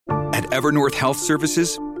Evernorth Health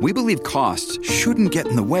Services, we believe costs shouldn't get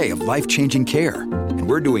in the way of life-changing care, and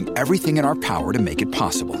we're doing everything in our power to make it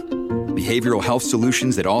possible. Behavioral health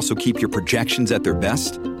solutions that also keep your projections at their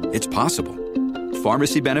best? It's possible.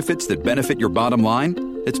 Pharmacy benefits that benefit your bottom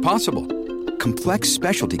line? It's possible. Complex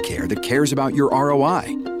specialty care that cares about your ROI?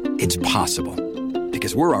 It's possible.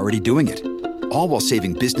 Because we're already doing it. All while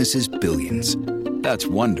saving businesses billions. That's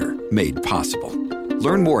Wonder made possible.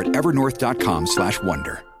 Learn more at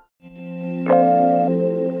evernorth.com/wonder.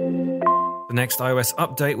 The next iOS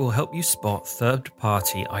update will help you spot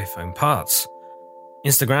third-party iPhone parts.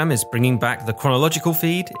 Instagram is bringing back the chronological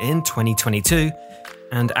feed in 2022,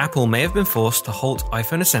 and Apple may have been forced to halt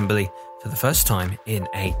iPhone assembly for the first time in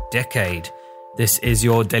a decade. This is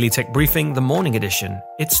your Daily Tech Briefing, the morning edition.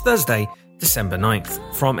 It's Thursday, December 9th.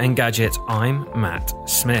 From Engadget, I'm Matt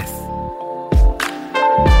Smith.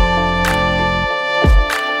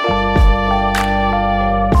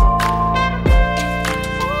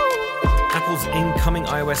 Apple's incoming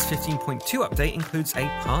iOS 15.2 update includes a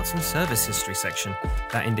parts and service history section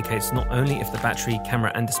that indicates not only if the battery,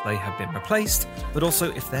 camera and display have been replaced, but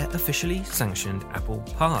also if they're officially sanctioned Apple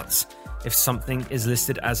parts. If something is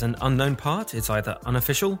listed as an unknown part, it's either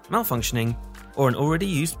unofficial, malfunctioning, or an already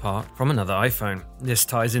used part from another iPhone. This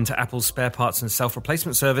ties into Apple's spare parts and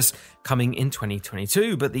self-replacement service coming in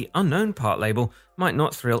 2022, but the unknown part label might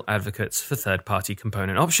not thrill advocates for third-party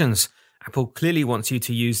component options. Apple clearly wants you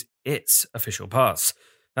to use its official parts.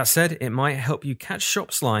 That said, it might help you catch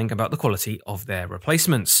shops lying about the quality of their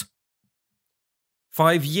replacements.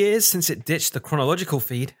 5 years since it ditched the chronological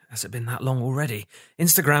feed. Has it been that long already?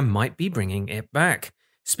 Instagram might be bringing it back.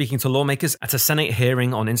 Speaking to lawmakers at a Senate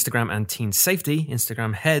hearing on Instagram and teen safety,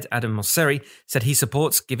 Instagram head Adam Mosseri said he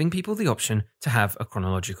supports giving people the option to have a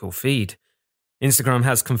chronological feed. Instagram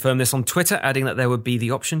has confirmed this on Twitter, adding that there would be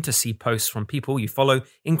the option to see posts from people you follow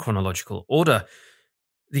in chronological order.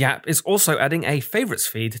 The app is also adding a favorites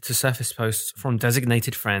feed to surface posts from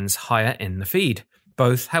designated friends higher in the feed.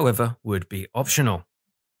 Both, however, would be optional.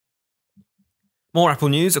 More Apple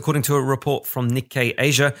news. According to a report from Nikkei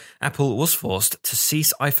Asia, Apple was forced to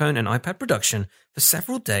cease iPhone and iPad production for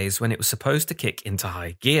several days when it was supposed to kick into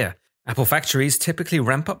high gear. Apple factories typically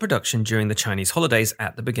ramp up production during the Chinese holidays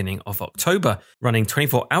at the beginning of October, running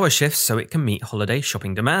 24-hour shifts so it can meet holiday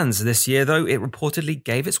shopping demands. This year, though, it reportedly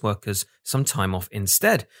gave its workers some time off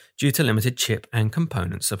instead, due to limited chip and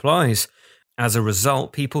component supplies. As a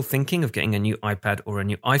result, people thinking of getting a new iPad or a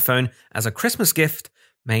new iPhone as a Christmas gift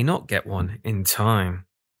may not get one in time.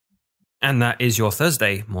 And that is your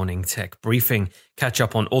Thursday morning tech briefing. Catch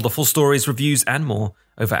up on all the full stories, reviews, and more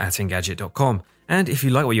over at Engadget.com. And if you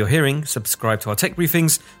like what you're hearing, subscribe to our tech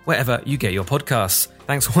briefings wherever you get your podcasts.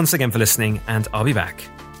 Thanks once again for listening, and I'll be back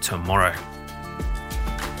tomorrow.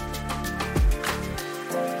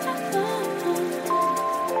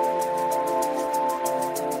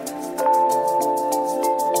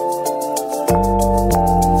 Thank you.